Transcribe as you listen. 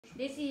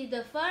This is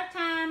the first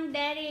time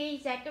Daddy,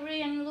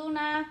 Zachary, and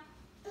Luna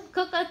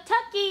cook a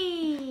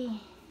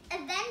turkey.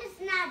 And then it's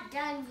not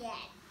done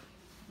yet.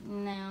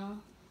 No,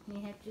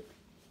 you have to.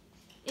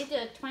 It's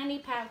a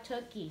 20-pound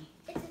turkey.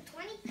 It's a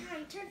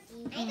 20-pound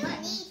turkey. I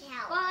don't need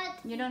help. But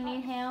you don't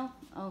need help?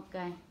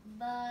 Okay.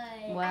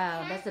 But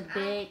wow, that's a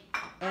big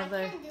ever.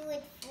 I can do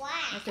it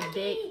flat. That's a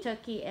big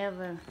turkey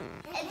ever.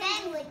 And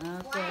then with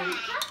flat.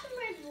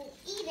 Customers will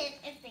eat it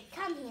if they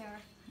come here.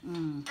 I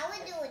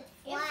would do it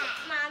flat.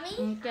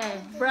 Mommy?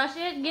 Okay. Brush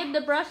it. Give the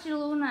brush to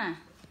Luna.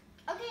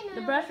 Okay, no.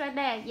 The brush right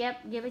there.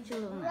 Yep, give it to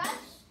Luna. Brush?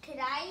 Could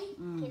I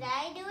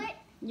do it?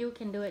 You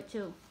can do it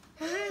too.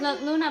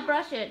 Look, Luna,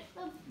 brush it.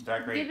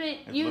 Zachary, Give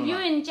it. You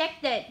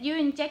inject it. You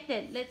inject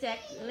it.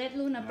 Let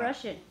Luna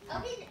brush it.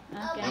 Okay.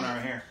 Okay. Luna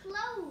right here.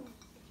 Close.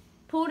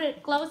 Put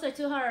it closer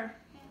to her.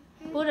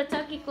 Put the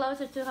turkey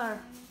closer to her.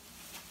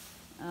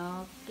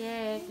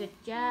 Okay, good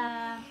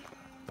job.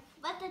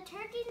 But the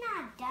turkey's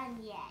not done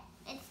yet.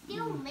 It's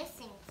still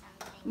missing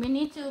something. We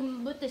need to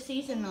put the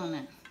season on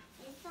it.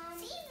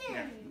 Season.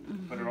 Yeah.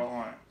 Put it all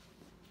on it.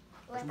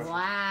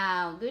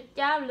 Wow, good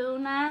job,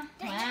 Luna.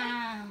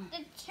 Wow.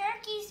 The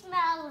turkey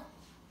smells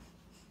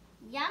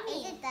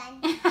yummy. Is it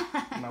done?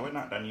 No, it's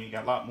not done. You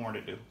got a lot more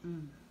to do.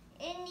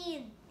 It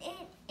needs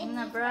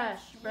Luna,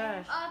 brush. but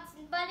it's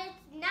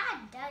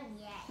not done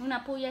yet. Luna,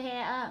 pull your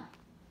hair up.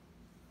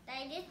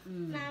 Like this,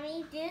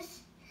 Mommy,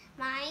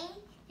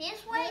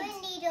 this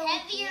one's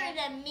heavier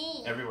than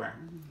me. Everywhere.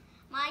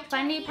 My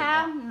 20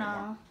 pounds?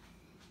 No.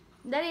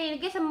 Daddy,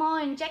 get some more.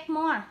 Inject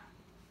more.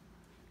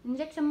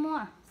 Inject some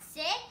more.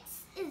 6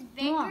 is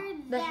bigger More.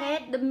 The than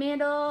head, the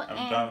middle, I've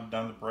and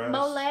done the breast.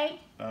 both legs.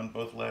 Done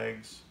both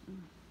legs.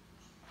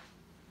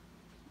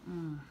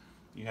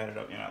 You had it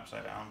up,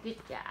 upside down. Good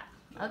job.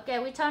 Okay,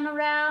 we turn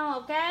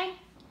around, okay?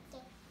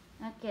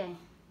 Okay.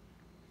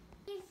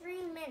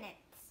 3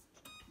 minutes.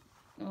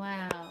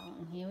 Wow.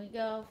 Here we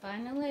go.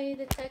 Finally,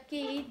 the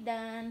turkey is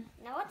done.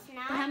 No, it's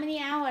not. How many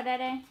hours,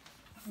 Daddy?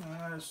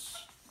 It's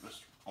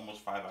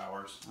almost 5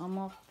 hours.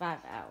 Almost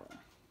 5 hours.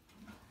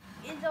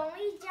 It's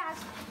only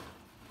just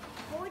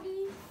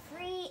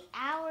 43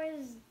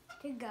 hours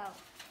to go.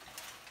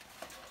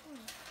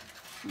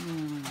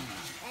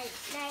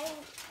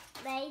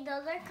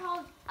 Those are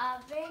called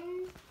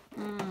ovens.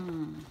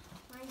 Mommy,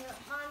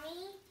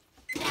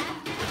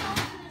 Dad's gonna go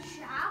to the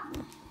shop.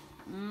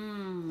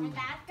 My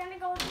dad's gonna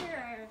go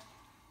to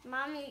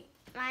Mommy.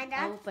 My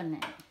dad. Open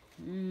it.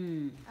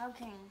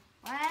 Okay,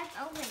 let's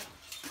open it.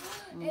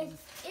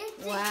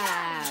 It's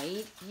wow,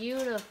 it's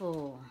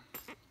beautiful.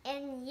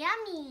 and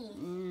yummy.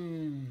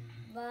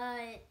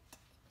 But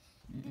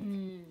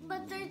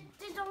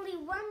there's only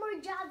one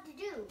more job to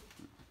do.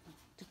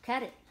 To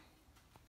cut it.